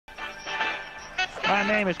My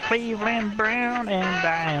name is Cleveland Brown, and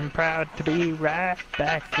I am proud to be right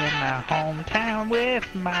back in my hometown with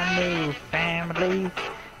my new family.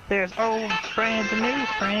 There's old friends and new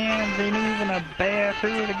friends, and even a bear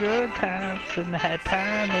through the good times. And that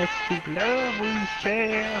time it's the love we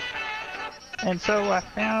share. And so I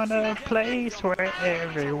found a place where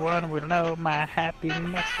everyone will know my happy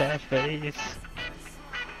mustache face.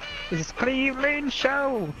 This is Cleveland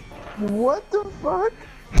Show. What the fuck?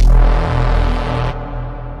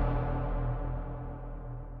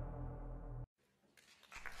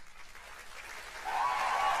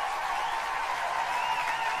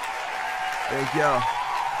 Thank y'all.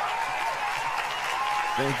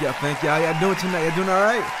 Thank y'all. Thank y'all. How y'all doing tonight? Y'all doing all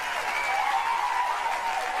right?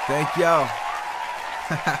 Thank y'all.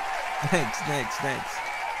 Thanks.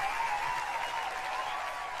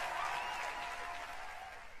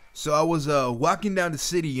 So I was walking down the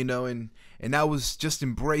city, you know, and I was just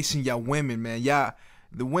embracing y'all women, man. Y'all,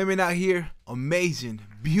 the women out here, amazing,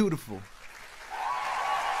 beautiful.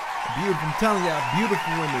 Beautiful. I'm telling y'all,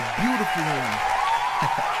 beautiful women, beautiful women.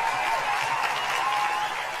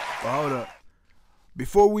 Well, hold up.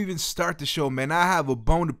 Before we even start the show, man, I have a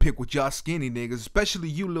bone to pick with y'all skinny niggas, especially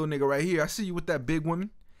you little nigga right here. I see you with that big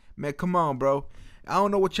woman. Man, come on, bro. I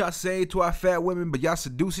don't know what y'all saying to our fat women, but y'all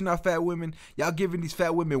seducing our fat women. Y'all giving these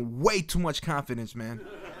fat women way too much confidence, man. Way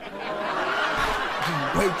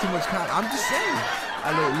too much confidence. I'm just saying.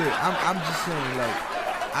 Look, I'm just saying, like,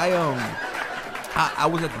 I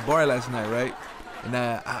was at the bar last night, right? And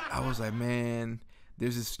I was like, man,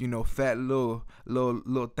 there's this, you know, fat little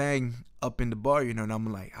thing up in the bar, you know, and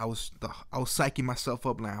I'm like, I was psyching myself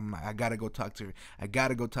up, like, I'm like, I gotta go talk to her,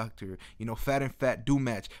 you know, fat and fat do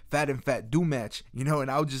match, you know, and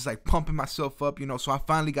I was just like pumping myself up, you know, so I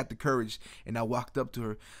finally got the courage, and I walked up to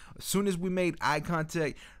her. As soon as we made eye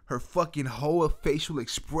contact, her fucking whole facial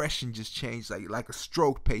expression just changed, like a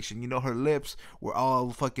stroke patient, you know, her lips were all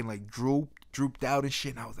fucking like drooped out and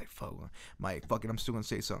shit, and I was like, fuck it, I'm still gonna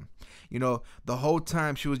say something. You know, the whole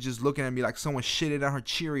time she was just looking at me like someone shitted on her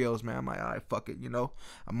Cheerios, man. I'm like, all right, fuck it, you know,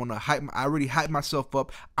 I already hyped myself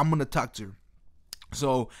up, I'm gonna talk to her.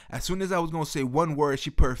 So as soon as I was gonna say one word, she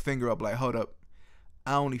put her finger up like, hold up,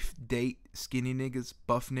 I only date skinny niggas,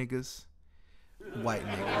 buff niggas, white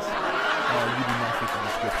niggas. Oh, you do not fit the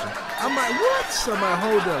description. I'm like, what? I'm like,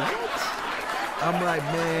 hold up, what? I'm like,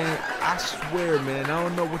 man, I swear, man, I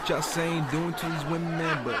don't know what y'all saying, doing to these women,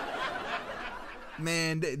 man, but,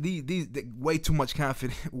 man, these way too much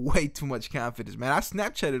confidence, man. I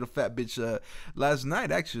Snapchatted a fat bitch last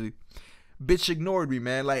night, actually. Bitch ignored me,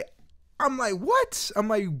 man. Like, I'm like, what? I'm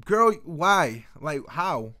like, girl, why? Like,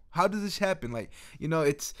 how? How does this happen? Like, you know,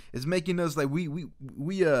 it's making us like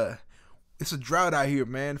it's a drought out here,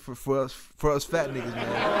 man, for us fat niggas,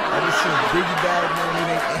 man. I just seen Biggie died, man.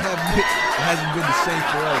 It hasn't been the same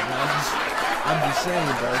for us, man. I'm just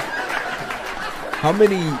saying, bro.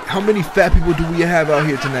 How many fat people do we have out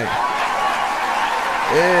here tonight?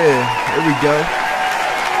 Yeah, there we go.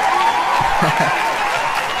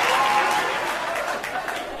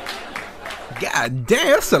 God damn,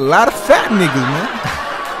 that's a lot of fat niggas, man.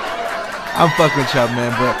 I'm fucking with y'all, man,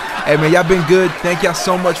 but hey, man, y'all been good. Thank y'all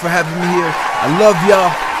so much for having me here. I love y'all.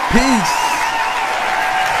 Peace.